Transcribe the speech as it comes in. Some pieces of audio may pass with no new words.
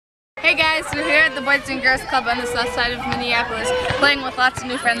Hey guys, we're here at the Boys and Girls Club on the south side of Minneapolis, playing with lots of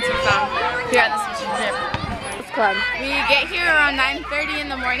new friends we found here at this mission trip. Club. We get here around 9:30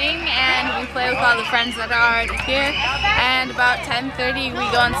 in the morning and we play with all the friends that are already here, and about 10:30 we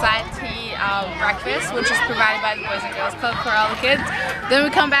go inside to eat breakfast, which is provided by the Boys and Girls Club for all the kids. Then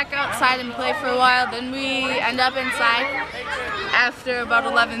we come back outside and play for a while, then we end up inside after about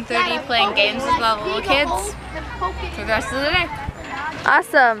 11:30 playing games with all the little kids for the rest of the day.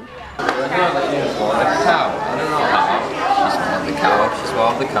 Awesome. There's no lady who swallowed a cow. I don't know how. She swallowed the cow. She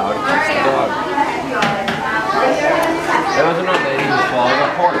swallowed the cow to catch the dog. There was another lady who swallowed a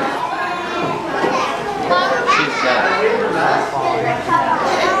horse. She's dead.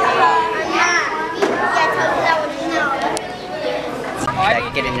 Like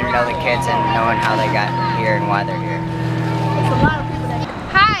getting to know the kids and knowing how they got here and why they're here.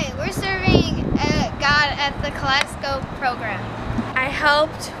 Hi, we're serving God at the Kaleidoscope program. I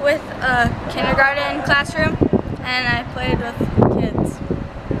helped with a kindergarten classroom and I played with kids.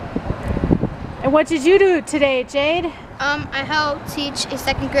 And what did you do today, Jade? I helped teach a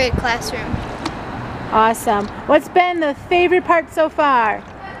second grade classroom. Awesome. What's been the favorite part so far?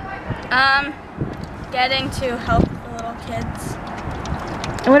 Getting to help the little kids.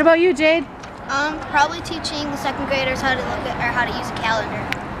 And what about you, Jade? Probably teaching the second graders how to look at or how to use a calendar.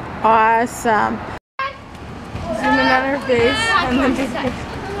 Awesome. Zoom in on her face and then just...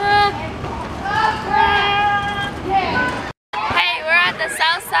 Hey, we're at the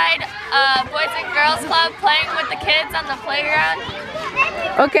south side Boys and Girls Club playing with the kids on the playground.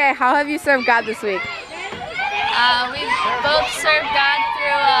 Okay, how have you served God this week? We both served God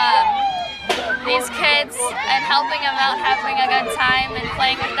through these kids and helping them out, having a good time and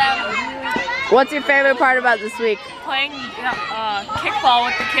playing with them. What's your favorite part about this week? Playing kickball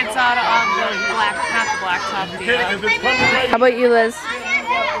with the kids out on the blacktop. How about you, Liz?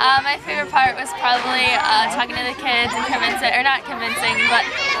 My favorite part was probably talking to the kids and not convincing, but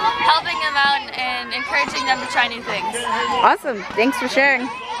helping them out and encouraging them to try new things. Awesome. Thanks for sharing.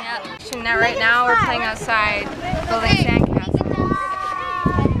 Now, right now we're playing outside, building sandcastles.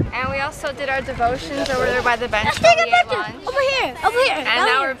 And we also did our devotions over there by the bench while we ate lunch. Over here. And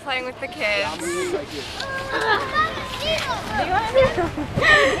now we're playing with the kids.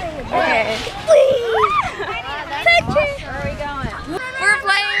 Okay. Where are we going? We're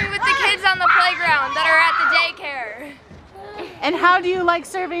playing with the kids on the playground that are at the daycare. And how do you like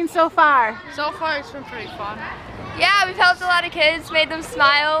serving so far? So far it's been pretty fun. Yeah, we've helped a lot of kids, made them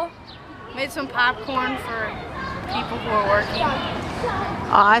smile. Made some popcorn for people who are working.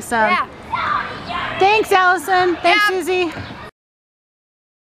 Awesome. Yeah. Thanks, Allison. Thanks, Susie.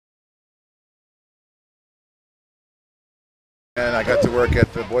 And I got to work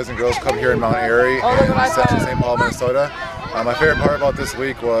at the Boys and Girls Club here in Mount Airy in Central St. Paul, Minnesota. My favorite part about this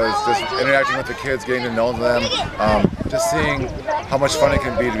week was just interacting with the kids, getting to know them, just seeing how much fun it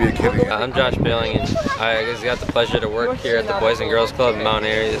can be to be a kid again. I'm Josh Bailing, and I got the pleasure to work here at the Boys and Girls Club in Mount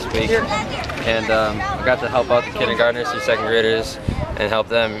Airy this week. And I got to help out the kindergartners through second graders and help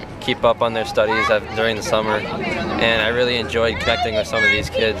them keep up on their studies during the summer. And I really enjoyed connecting with some of these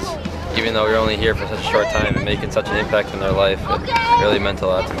kids, even though we were only here for such a short time, and making such an impact in their life. It really meant a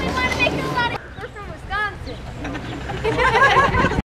lot to me.